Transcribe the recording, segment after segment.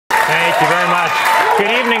Thank you very much.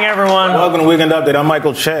 Good evening, everyone. Welcome to Weekend Update. I'm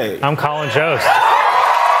Michael Che. I'm Colin Jost.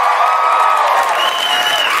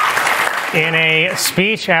 In a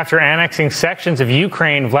speech after annexing sections of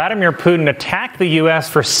Ukraine, Vladimir Putin attacked the U.S.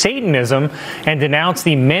 for Satanism and denounced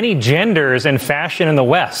the many genders and fashion in the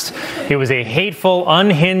West. It was a hateful,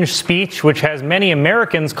 unhinged speech, which has many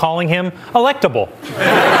Americans calling him electable.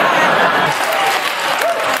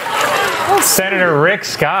 Senator Rick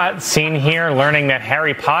Scott, seen here learning that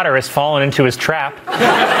Harry Potter has fallen into his trap,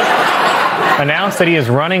 announced that he is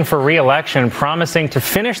running for re-election, promising to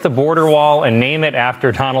finish the border wall and name it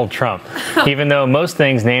after Donald Trump, even though most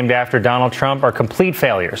things named after Donald Trump are complete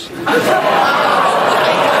failures.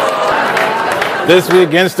 This week,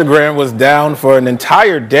 Instagram was down for an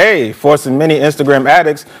entire day, forcing many Instagram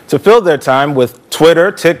addicts to fill their time with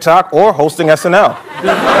Twitter, TikTok, or hosting SNL.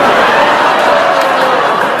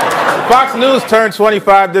 Fox News turned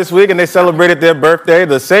 25 this week, and they celebrated their birthday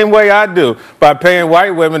the same way I do, by paying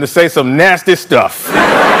white women to say some nasty stuff.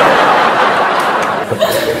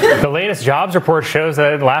 The latest jobs report shows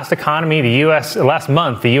that last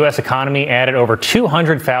month, the U.S. economy added over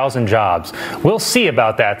 200,000 jobs. We'll see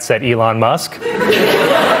about that, said Elon Musk.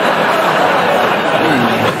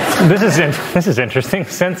 This is interesting.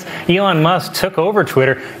 Since Elon Musk took over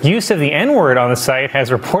Twitter, use of the N-word on the site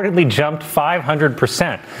has reportedly jumped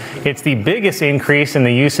 500%. It's the biggest increase in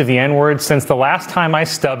the use of the N-word since the last time I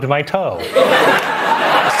stubbed my toe.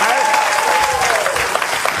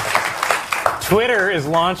 Twitter is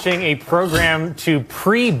launching a program to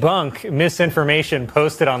pre-bunk misinformation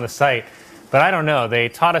posted on the site. But I don't know. They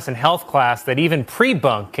taught us in health class that even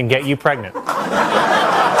pre-bunk can get you pregnant.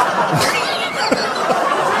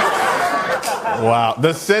 Wow.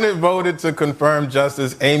 The Senate voted to confirm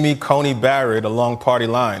Justice Amy Coney Barrett along party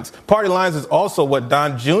lines. Party lines is also what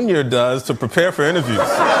Don Jr. does to prepare for interviews.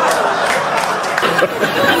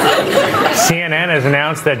 CNN has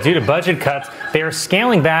announced that due to budget cuts, they are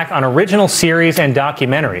scaling back on original series and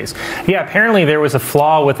documentaries. Yeah, apparently there was a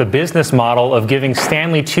flaw with the business model of giving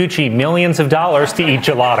Stanley Tucci millions of dollars to eat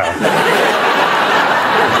gelato.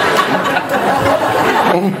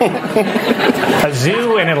 A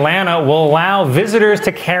zoo in Atlanta will allow visitors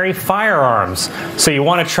to carry firearms. So you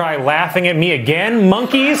want to try laughing at me again,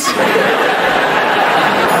 monkeys?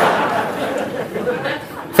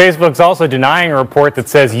 Facebook's also denying a report that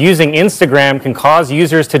says using Instagram can cause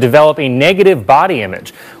users to develop a negative body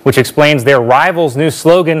image, which explains their rival's new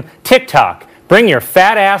slogan, TikTok, bring your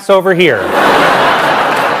fat ass over here.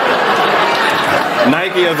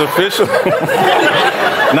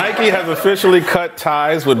 Nike has officially cut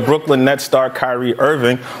ties with Brooklyn Nets star Kyrie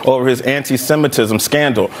Irving over his anti-Semitism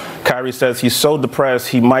scandal. Kyrie says he's so depressed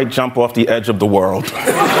he might jump off the edge of the world.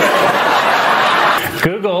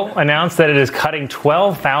 Google announced that it is cutting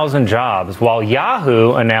 12,000 jobs, while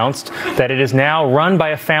Yahoo announced that it is now run by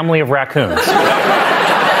a family of raccoons.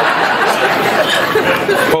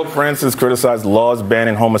 Pope Francis criticized laws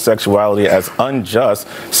banning homosexuality as unjust,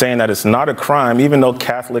 saying that it's not a crime, even though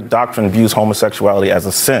Catholic doctrine views homosexuality as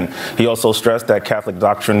a sin. He also stressed that Catholic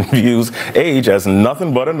doctrine views age as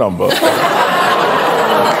nothing but a number.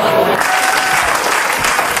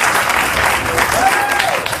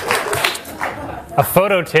 A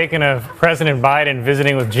photo taken of President Biden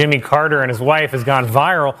visiting with Jimmy Carter and his wife has gone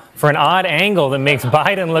viral for an odd angle that makes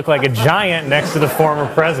Biden look like a giant next to the former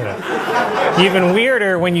president. Even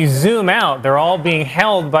weirder, when you zoom out, they're all being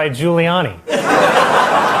held by Giuliani.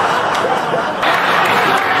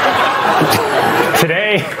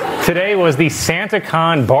 Today was the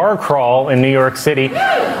SantaCon bar crawl in New York City.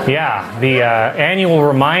 Yeah, the annual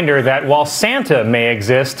reminder that while Santa may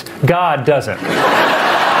exist, God doesn't.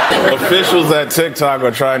 Officials at TikTok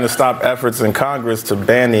are trying to stop efforts in Congress to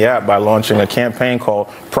ban the app by launching a campaign called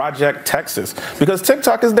Project Texas, because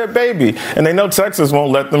TikTok is their baby, and they know Texas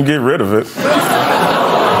won't let them get rid of it.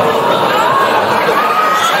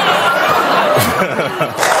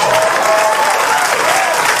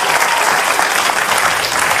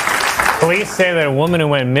 Police say that a woman who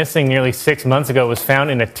went missing nearly 6 months ago was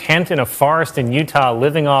found in a tent in a forest in Utah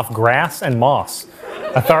living off grass and moss.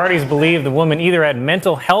 Authorities believe the woman either had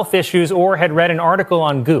mental health issues or had read an article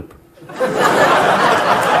on Goop.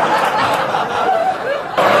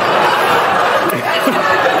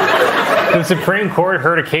 The Supreme Court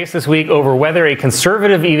heard a case this week over whether a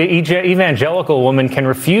conservative evangelical woman can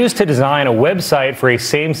refuse to design a website for a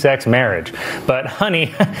same-sex marriage. But,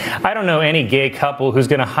 honey, I don't know any gay couple who's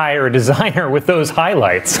going to hire a designer with those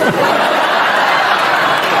highlights.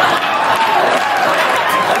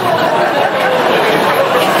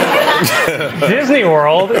 Disney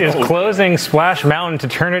World is closing Splash Mountain to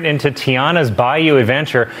turn it into Tiana's Bayou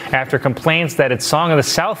Adventure after complaints that its Song of the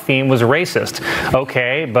South theme was racist.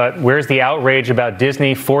 Okay, but where's the outrage about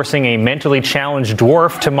Disney forcing a mentally challenged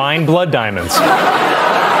dwarf to mine blood diamonds?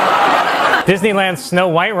 Disneyland's Snow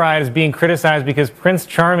White ride is being criticized because Prince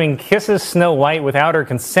Charming kisses Snow White without her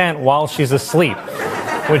consent while she's asleep,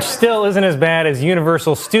 which still isn't as bad as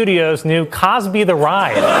Universal Studios' new Cosby the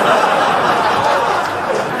Ride.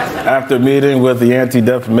 After meeting with the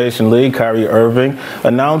Anti-Defamation League, Kyrie Irving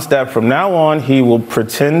announced that from now on he will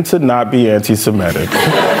pretend to not be anti-Semitic.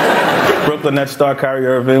 Brooklyn Nets star Kyrie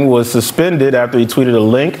Irving was suspended after he tweeted a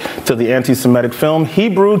link to the anti-Semitic film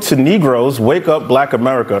Hebrew to Negroes, Wake Up Black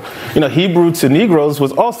America. You know, Hebrew to Negroes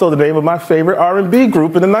was also the name of my favorite R&B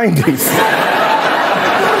group in the 90s.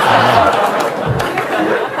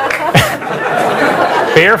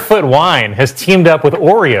 Barefoot Wine has teamed up with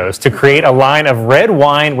Oreos to create a line of red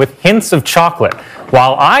wine with hints of chocolate,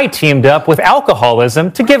 while I teamed up with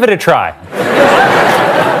alcoholism to give it a try.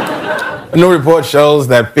 A new report shows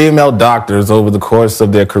that female doctors over the course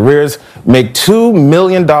of their careers make $2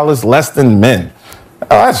 million less than men. Oh,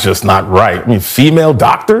 that's just not right. I mean, female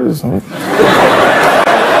doctors?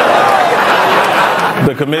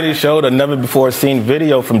 The committee showed a never-before-seen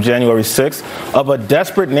video from January 6th of a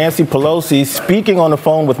desperate Nancy Pelosi speaking on the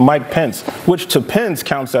phone with Mike Pence, which to Pence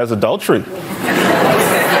counts as adultery.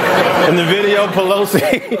 In the video, Pelosi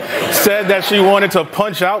said that she wanted to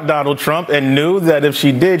punch out Donald Trump and knew that if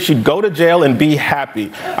she did, she'd go to jail and be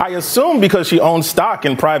happy. I assume because she owns stock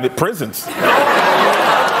in private prisons.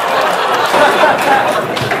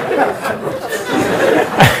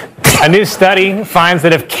 A new study finds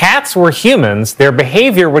that if cats were humans, their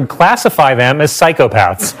behavior would classify them as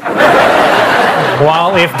psychopaths.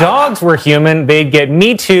 While if dogs were human, they'd get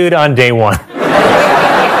Me Too'd on day one.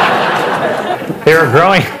 There are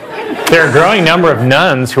a growing number of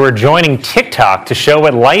nuns who are joining TikTok to show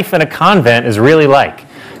what life in a convent is really like.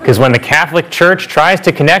 Because when the Catholic Church tries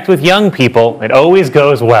to connect with young people, it always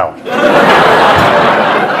goes well.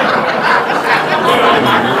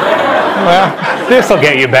 Well, this will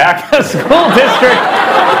get you back. A school district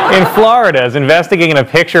in Florida is investigating a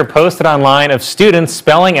picture posted online of students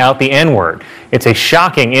spelling out the N-word. It's a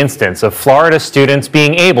shocking instance of Florida students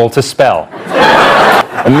being able to spell.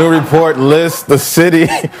 A new report lists the city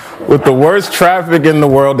with the worst traffic in the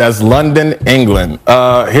world as London, England.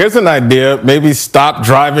 Here's an idea. Maybe stop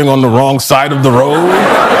driving on the wrong side of the road.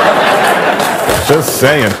 Just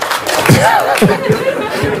saying.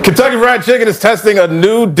 Kentucky Fried Chicken is testing a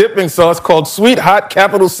new dipping sauce called Sweet Hot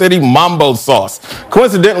Capital City Mambo Sauce.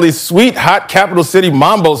 Coincidentally, Sweet Hot Capital City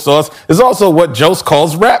Mambo Sauce is also what Jost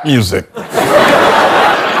calls rap music.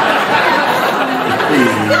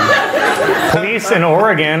 Police in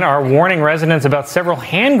Oregon are warning residents about several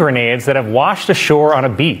hand grenades that have washed ashore on a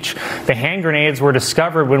beach. The hand grenades were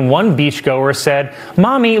discovered when one beachgoer said,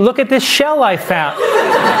 "Mommy, look at this shell I found."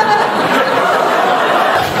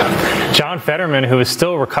 John Fetterman, who is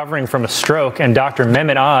still recovering from a stroke, and Dr.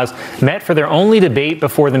 Mehmet Oz met for their only debate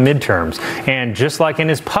before the midterms. And just like in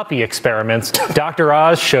his puppy experiments, Dr.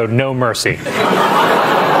 Oz showed no mercy.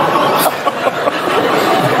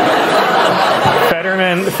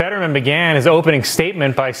 Fetterman began his opening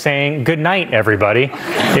statement by saying, "Good night, everybody."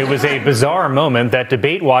 It was a bizarre moment that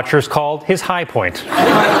debate watchers called his high point.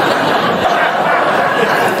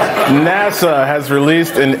 NASA has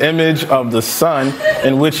released an image of the sun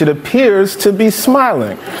in which it appears to be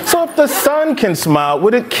smiling. So if the sun can smile,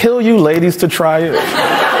 would it kill you ladies to try it?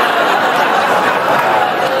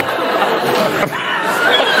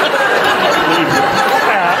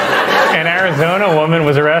 An Arizona woman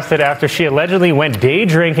was arrested after she allegedly went day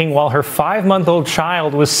drinking while her 5-month-old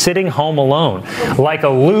child was sitting home alone. Like a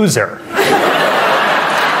loser.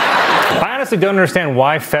 I honestly don't understand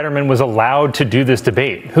why Fetterman was allowed to do this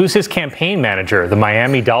debate. Who's his campaign manager? The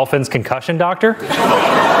Miami Dolphins concussion doctor?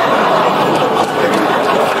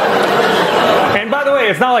 And by the way,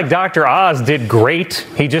 it's not like Dr. Oz did great.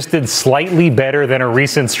 He just did slightly better than a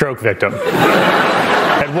recent stroke victim.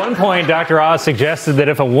 At one point, Dr. Oz suggested that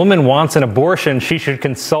if a woman wants an abortion, she should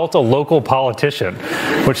consult a local politician,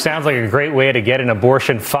 which sounds like a great way to get an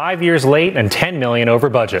abortion 5 years late and $10 million over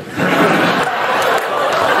budget.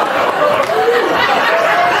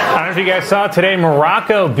 If you guys saw today,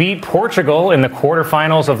 Morocco beat Portugal in the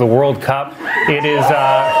quarterfinals of the World Cup. It is,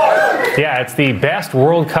 it's the best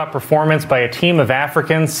World Cup performance by a team of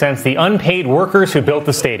Africans since the unpaid workers who built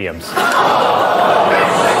the stadiums.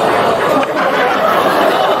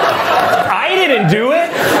 I didn't do it.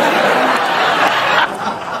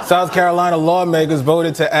 South Carolina lawmakers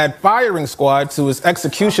voted to add firing squad to its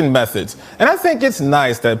execution methods. And I think it's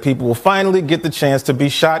nice that people will finally get the chance to be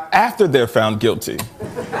shot after they're found guilty.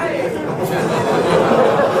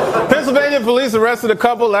 Pennsylvania police arrested a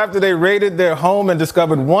couple after they raided their home and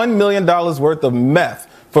discovered $1 million worth of meth.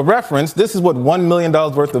 For reference, this is what $1 million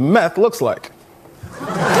worth of meth looks like.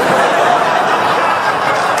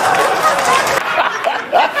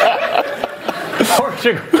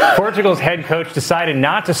 Portugal's head coach decided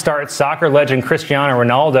not to start soccer legend Cristiano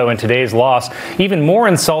Ronaldo in today's loss. Even more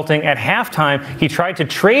insulting, at halftime, he tried to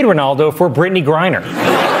trade Ronaldo for Brittany Griner.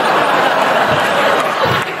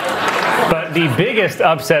 But the biggest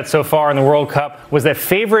upset so far in the World Cup was that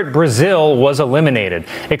favorite Brazil was eliminated,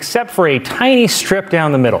 except for a tiny strip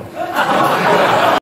down the middle.